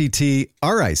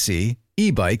LECTRIC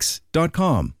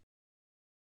ebikes.com.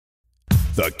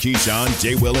 The Keyshawn,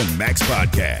 J. Will, and Max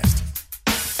podcast.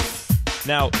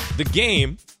 Now, the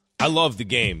game, I love the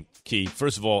game, Key.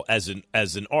 First of all, as an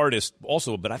artist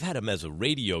also, but I've had him as a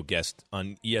radio guest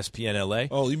on ESPN LA.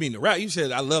 Oh, you mean the rap? You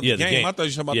said I love the game. I thought you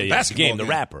were talking about the basketball game. The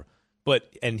rapper.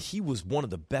 And he was one of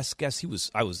the best guests. He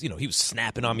was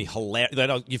snapping on me,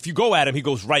 hilarious. If you go at him, he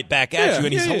goes right back at you,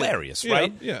 and he's hilarious,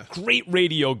 right? Yeah. Great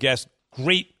radio guest,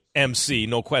 great MC,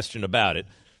 no question about it.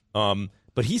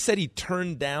 But he said he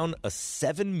turned down a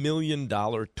 $7 million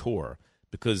tour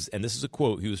because, and this is a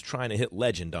quote, he was trying to hit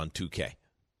legend on 2K.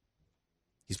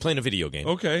 He's playing a video game.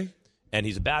 Okay. And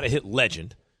he's about to hit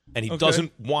legend, and he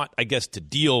doesn't want, I guess, to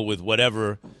deal with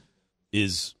whatever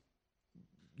is,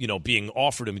 being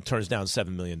offered him. He turns down a $7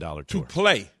 million tour. To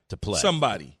play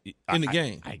somebody in the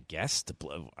game. I guess to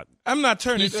play. I'm not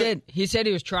turning. He said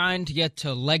he was trying to get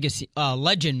to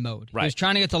legend mode. Right. He was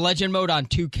trying to get to legend mode on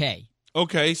 2K.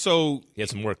 Okay, so he had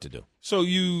some work to do. So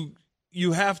you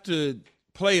have to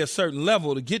play a certain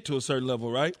level to get to a certain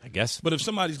level, right? I guess. But if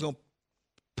somebody's going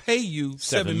to pay you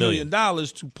 $7 million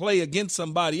to play against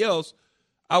somebody else,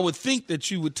 I would think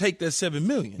that you would take that $7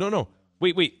 million. No.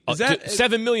 Wait.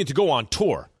 $7 million to go on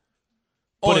tour.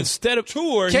 But instead of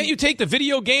tour, can't you take the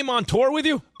video game on tour with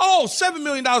you? Oh, $7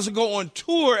 million to go on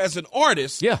tour as an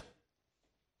artist. Yeah.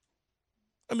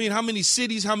 I mean, how many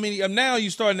cities? How many? Now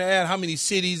you're starting to add how many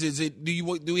cities is it?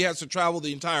 Do we have to travel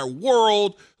the entire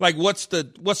world? Like, what's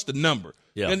the number?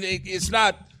 Yeah. And it's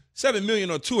not $7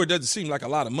 million on tour. Doesn't seem like a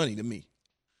lot of money to me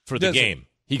For the game,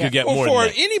 he could get more. For than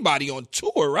that. anybody on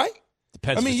tour, right?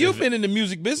 Depends. I mean, you've been in the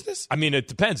music business. I mean, it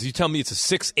depends. You tell me it's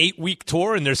a 6-8 week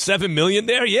tour and there's $7 million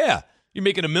there. Yeah. You're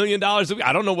making $1 million a week.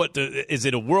 I don't know is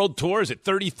it a world tour? Is it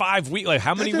 35 weeks? Like,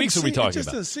 how many weeks are we talking about? It just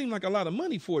doesn't seem like a lot of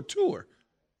money for a tour.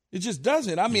 It just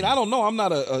doesn't. I mean, I don't know. I'm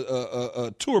not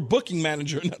a tour booking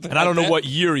manager or nothing. And I don't know what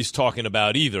year he's talking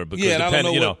about either. Because I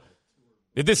don't know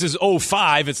if this is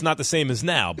 05, it's not the same as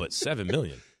now, but $7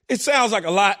 million. It sounds like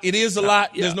a lot. It is a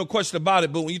lot. Yeah. There's no question about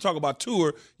it. But when you talk about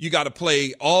tour, you got to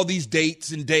play all these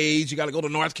dates and days. You got to go to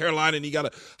North Carolina, and you got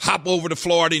to hop over to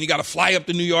Florida, and you got to fly up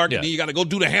to New York, and then you got to go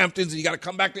do the Hamptons, and you got to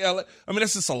come back to L.A. I mean,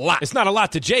 that's just a lot. It's not a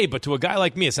lot to Jay, but to a guy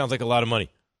like me, it sounds like a lot of money.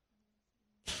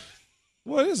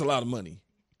 Well, it is a lot of money.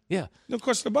 Yeah. No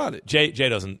question about it. Jay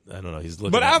doesn't, I don't know, he's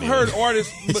looking But at I've me. heard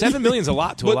artists. $7 million's a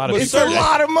lot to a lot of people. It's a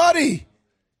lot of money.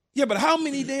 Yeah, but how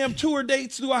many damn tour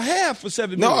dates do I have for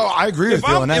 $7 million? No, I agree with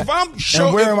you on that. If I'm sure,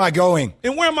 and where am I going?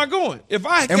 And where am I going?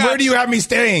 Where do you have me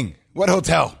staying? What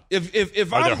hotel?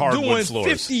 If I'm doing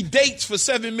 50 dates for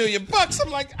 $7 million, I'm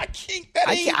like, I can't.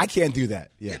 I can't do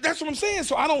that. Yeah, that's what I'm saying.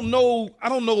 So I don't know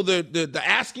the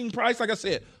asking price. Like I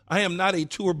said, I am not a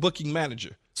tour booking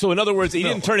manager. So in other words, he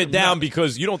didn't turn it down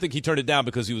because you don't think he turned it down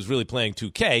because he was really playing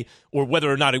 2K or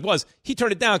whether or not it was. He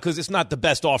turned it down because it's not the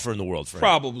best offer in the world for him.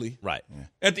 Probably. Right. Yeah.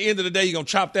 At the end of the day, you're going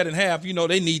to chop that in half. You know,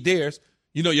 they need theirs.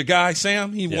 You know, your guy,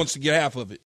 Sam, he wants to get half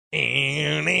of it.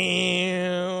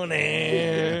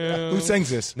 Who sings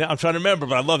this? Now I'm trying to remember,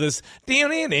 but I love this.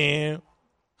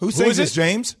 Who sings this,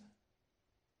 James?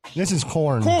 This is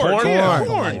Korn. Korn.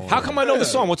 How come I know the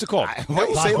song? What's it called? Why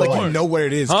you say it like you know what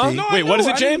it is, huh? Keith? Wait, what is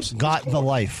it, James? Got the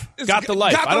Life. Got the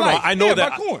Life. I don't know. I know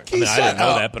that. I mean, I didn't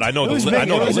know that, but I know the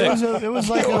lyrics. It was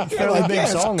like a fairly big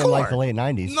song in like the late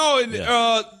 90s. No,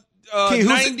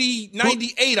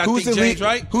 98, I think, James,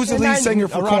 right? Who's the lead singer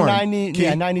for Korn?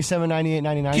 97, 98,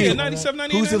 99. Yeah, 97,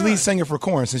 98, Who's the lead singer for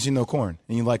Korn, since you know Korn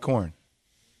and you like Korn?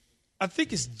 I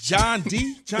think it's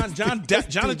Jonathan Davis.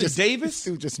 Jonathan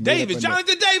Davis.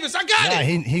 Jonathan Davis. I got it. Yeah,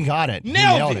 he got it.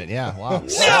 Nailed it. Yeah, wow.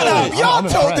 Shut up. Y'all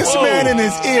told this man in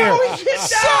his ear.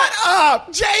 Shut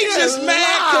up. Jay just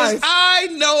mad because I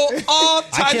know all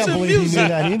types of music. I can't believe he knew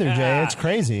that either, Jay. It's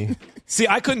crazy. See,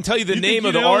 I couldn't tell you the name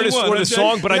of the artist or the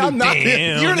song, but I knew.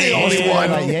 You're the only one.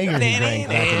 Jaeger he drank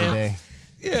back in the day.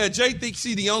 Yeah, Jay thinks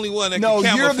he's the only one that can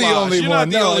camouflage. camouflage. You're the only You're one.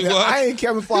 not the only one. I ain't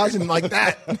camouflaging like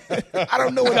that. I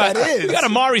don't know what that is. We got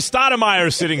Amar'e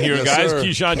Stoudemire sitting here, Yes, guys. sir.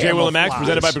 Keyshawn, J. Will, and Max,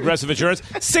 presented by Progressive Insurance.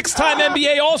 6-time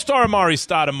NBA All-Star Amar'e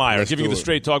Stoudemire. Giving you the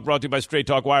Straight Talk, brought to you by Straight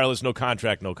Talk Wireless. No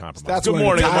contract, no compromise. That's Good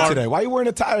morning, Amar'e. Today. Why are you wearing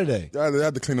a tie today? I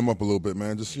had to clean them up a little bit,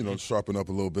 man. Just, sharpen up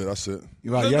a little bit. That's it.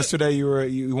 Yesterday,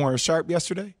 you weren't sharp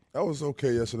yesterday? That was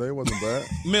okay yesterday. It wasn't bad.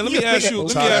 Man, let me ask you.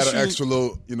 Ty had an extra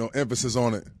little, emphasis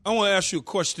on it. I want to ask you a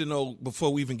question though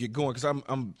before we even get going because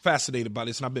I'm fascinated by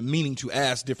this and I've been meaning to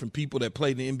ask different people that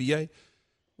played in the NBA.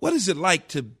 What is it like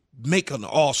to make an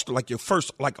All-Star, like your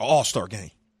first, like an All-Star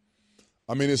game?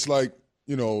 I mean, it's like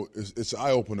it's an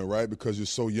eye opener, right? Because you're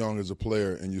so young as a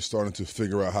player and you're starting to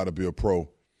figure out how to be a pro,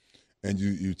 and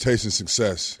you tasting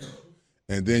success,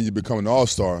 and then you become an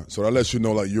All-Star. So that lets you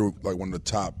know like you're like one of the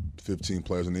top 15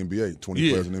 players in the NBA,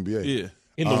 20 players in the NBA. Yeah.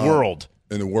 In the world.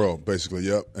 In the world, basically,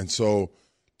 yep. And so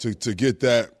to get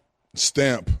that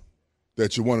stamp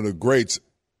that you're one of the greats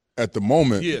at the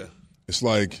moment, it's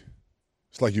like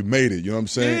you made it, you know what I'm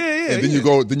saying? Yeah, and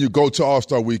then you go to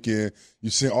All-Star weekend, you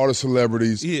see all the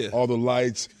celebrities, all the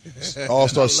lights,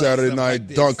 All-Star Saturday night,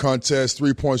 like dunk contest,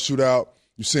 3-point shootout.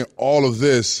 You're seeing all of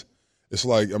this. It's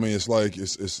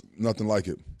it's nothing like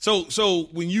it. So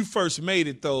when you first made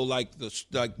it though,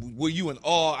 were you in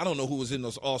awe? I don't know who was in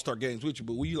those All-Star games with you,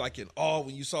 but were you like in awe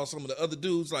when you saw some of the other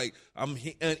dudes? Like I'm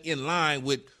in line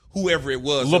with whoever it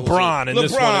was, LeBron and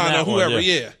this one and that or whoever, one,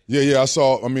 yeah. I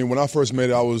saw. I mean, when I first made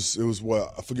it, it was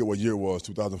what I forget what year it was,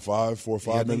 2005, 4 or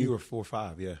 5. Yeah, maybe you were 4 or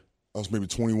 5. Yeah, I was maybe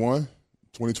 21.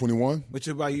 2021. Which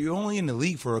is why you're only in the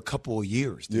league for a couple of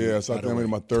years. Dude, yeah, so I think I'm in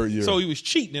my 3rd year. So he was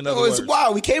cheating in other words. It's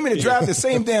wild. We came in the draft the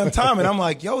same damn time, and I'm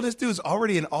like, yo, this dude's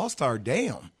already an All-Star.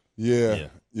 Damn. Yeah.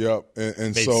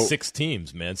 And made so 6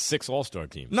 teams, man, 6 All-Star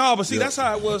teams. No, but see, that's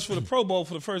how it was for the Pro Bowl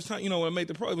for the first time. When I made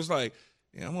the Pro, it was like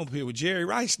Yeah, I'm up here with Jerry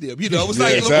Rice dip. It was Yeah,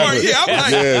 like exactly. Lamar. Yeah, I'm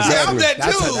like, exactly. I'm that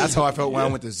too. That's how I felt when I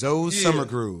went to Zoe's Summer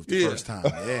Groove the first time.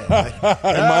 Yeah.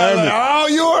 Miami. Oh,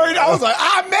 you already. I was like,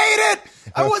 I made it.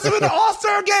 I wasn't in the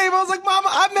All-Star game. I was like, Mama,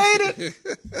 I made it.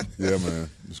 Yeah, man.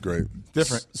 It's great.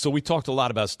 Different. So we talked a lot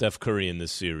about Steph Curry in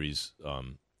this series,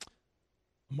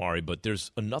 Amar'e, but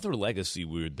there's another legacy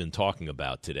we've been talking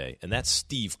about today, and that's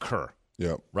Steve Kerr.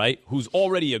 Yep. Right? Who's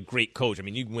already a great coach. I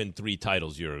mean, you win 3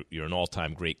 titles, you're an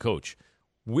all-time great coach.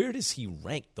 Where does he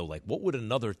rank, though? Like, what would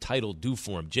another title do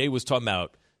for him? Jay was talking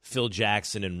about Phil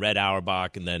Jackson and Red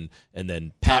Auerbach and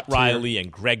then Pat Riley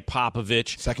and Greg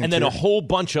Popovich and then a whole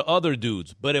bunch of other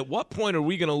dudes. But at what point are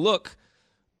we going to look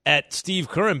at Steve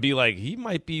Kerr and be like, he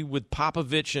might be with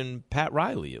Popovich and Pat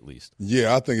Riley at least?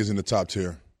 Yeah, I think it's in the top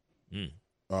tier.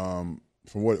 From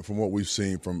what we've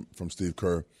seen from Steve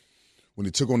Kerr. When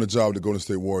he took on the job of the Golden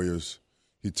State Warriors,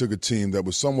 he took a team that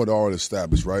was somewhat already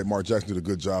established, right? Mark Jackson did a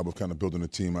good job of kind of building the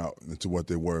team out into what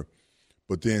they were.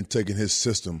 But then taking his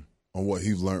system on what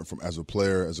he learned from as a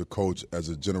player, as a coach, as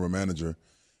a general manager,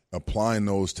 applying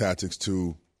those tactics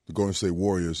to the Golden State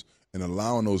Warriors and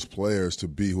allowing those players to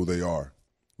be who they are,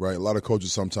 right? A lot of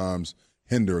coaches sometimes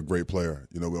hinder a great player.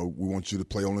 We want you to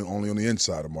play only on the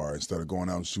inside, Amar'e, instead of going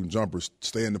out and shooting jumpers,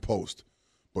 stay in the post.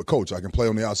 But, coach, I can play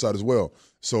on the outside as well.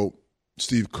 So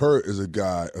Steve Kerr is a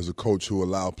guy, as a coach, who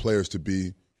allows players to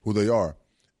be who they are.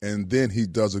 And then he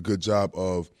does a good job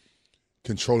of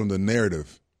controlling the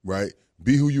narrative, right?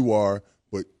 Be who you are,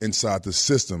 but inside the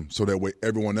system, so that way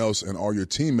everyone else and all your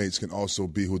teammates can also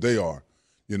be who they are.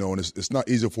 And it's not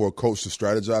easy for a coach to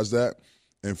strategize that.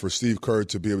 And for Steve Kerr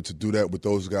to be able to do that with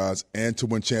those guys and to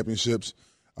win championships,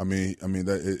 I mean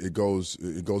that it goes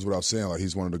without saying. Like,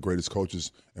 he's one of the greatest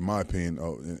coaches, in my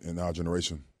opinion, in our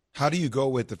generation. How do you go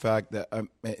with the fact that, and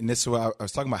this is what I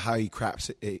was talking about, how he cracks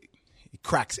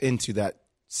into that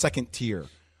second tier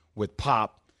with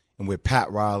Pop and with Pat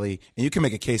Riley, and you can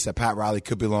make a case that Pat Riley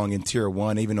could belong in tier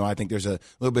 1, even though I think there's a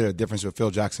little bit of difference with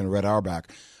Phil Jackson and Red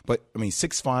Auerbach. But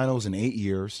 6 finals in 8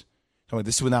 years.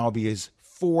 This will now be his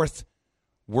 4th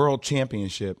world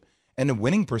championship, and the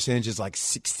winning percentage is like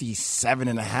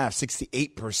 67.5%,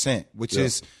 68%, which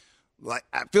is like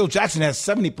Phil Jackson has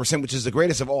 70%, which is the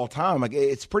greatest of all time. Like,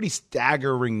 it's pretty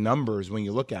staggering numbers when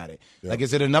you look at it. Yeah. Like,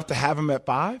 is it enough to have him at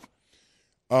 5?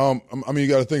 You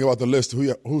got to think about the list.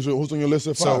 Who's on your list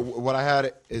at 5? So what I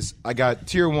had is I got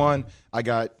tier 1, I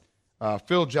got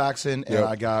Phil Jackson, and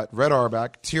I got Red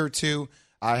Auerbach. Tier 2,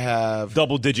 I have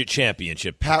double-digit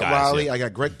championship Pat guys, Riley. yeah. I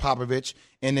got Greg Popovich,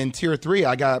 and then tier 3,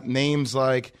 I got names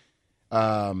like.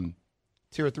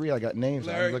 Tier 3, I got names.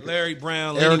 Larry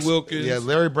Brown, Lenny Wilkins. Yeah,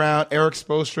 Larry Brown, Eric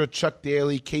Spoelstra, Chuck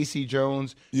Daly, Casey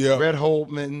Jones, Red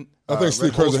Holtman. I think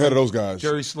Steve Kerr's ahead of those guys.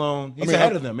 Jerry Sloan. He's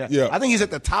ahead of them, yeah. I think he's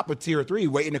at the top of tier 3,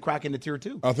 waiting to crack into tier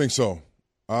 2. I think so.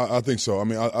 I think so.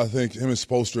 I think him and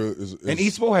Spoelstra is and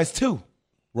Eastbo has 2.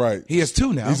 Right. He has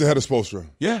 2 now. He's ahead of Spoelstra.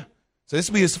 Yeah. So this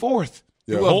will be his 4th.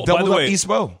 Yeah. By the way,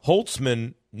 Eastbo.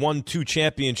 Holtzman won 2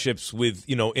 championships with,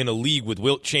 in a league with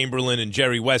Wilt Chamberlain and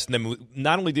Jerry West, and then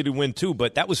not only did he win 2,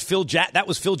 but that was Phil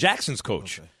Jackson's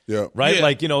coach. Okay. Yeah. Right? Yeah.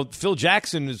 Like, Phil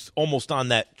Jackson is almost on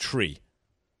that tree.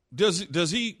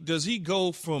 Does he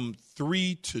go from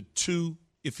 3 to 2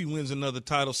 if he wins another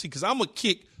title? See, because I'm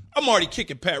already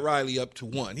kicking Pat Riley up to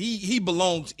 1. He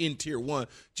belongs in tier 1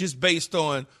 just based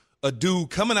on a dude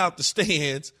coming out the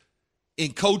stands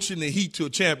and coaching the Heat to a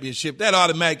championship. That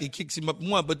automatically kicks him up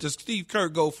 1. But does Steve Kerr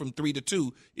go from 3 to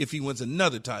 2 if he wins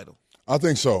another title? I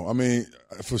think so.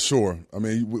 For sure.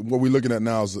 What we're looking at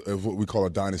now is what we call a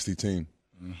dynasty team.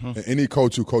 Mm-hmm. And any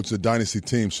coach who coaches a dynasty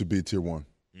team should be tier 1.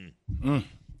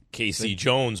 Casey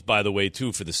Jones, by the way,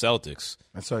 too, for the Celtics.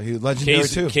 That's right. He was legendary,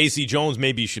 too. Casey Jones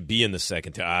maybe should be in the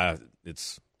second tier.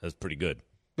 That's pretty good.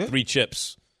 Yeah. 3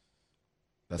 chips.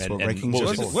 That's what rankings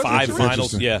are for. 5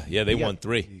 finals. Yeah, they won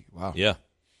 3. Wow. Yeah.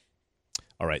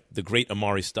 All right. The great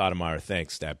Amar'e Stoudemire.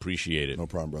 Thanks, Stat. Appreciate it. No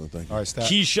problem, brother. Thank you. All right, Stat.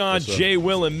 Keyshawn, Jay,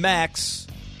 Will, and Max.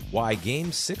 Why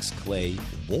Game 6, Clay,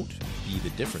 won't be the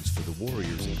difference for the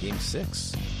Warriors in Game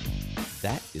 6.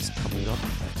 That is coming up.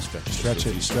 Stretch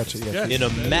it. Yeah. In a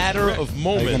matter of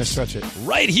moments. You're going to stretch it.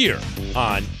 Right here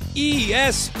on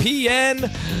ESPN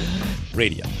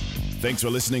Radio. Thanks for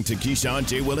listening to Keyshawn,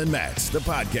 J. Will, and Max, the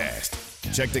podcast.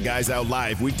 Check the guys out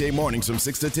live weekday mornings from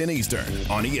 6 to 10 Eastern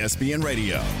on ESPN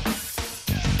Radio.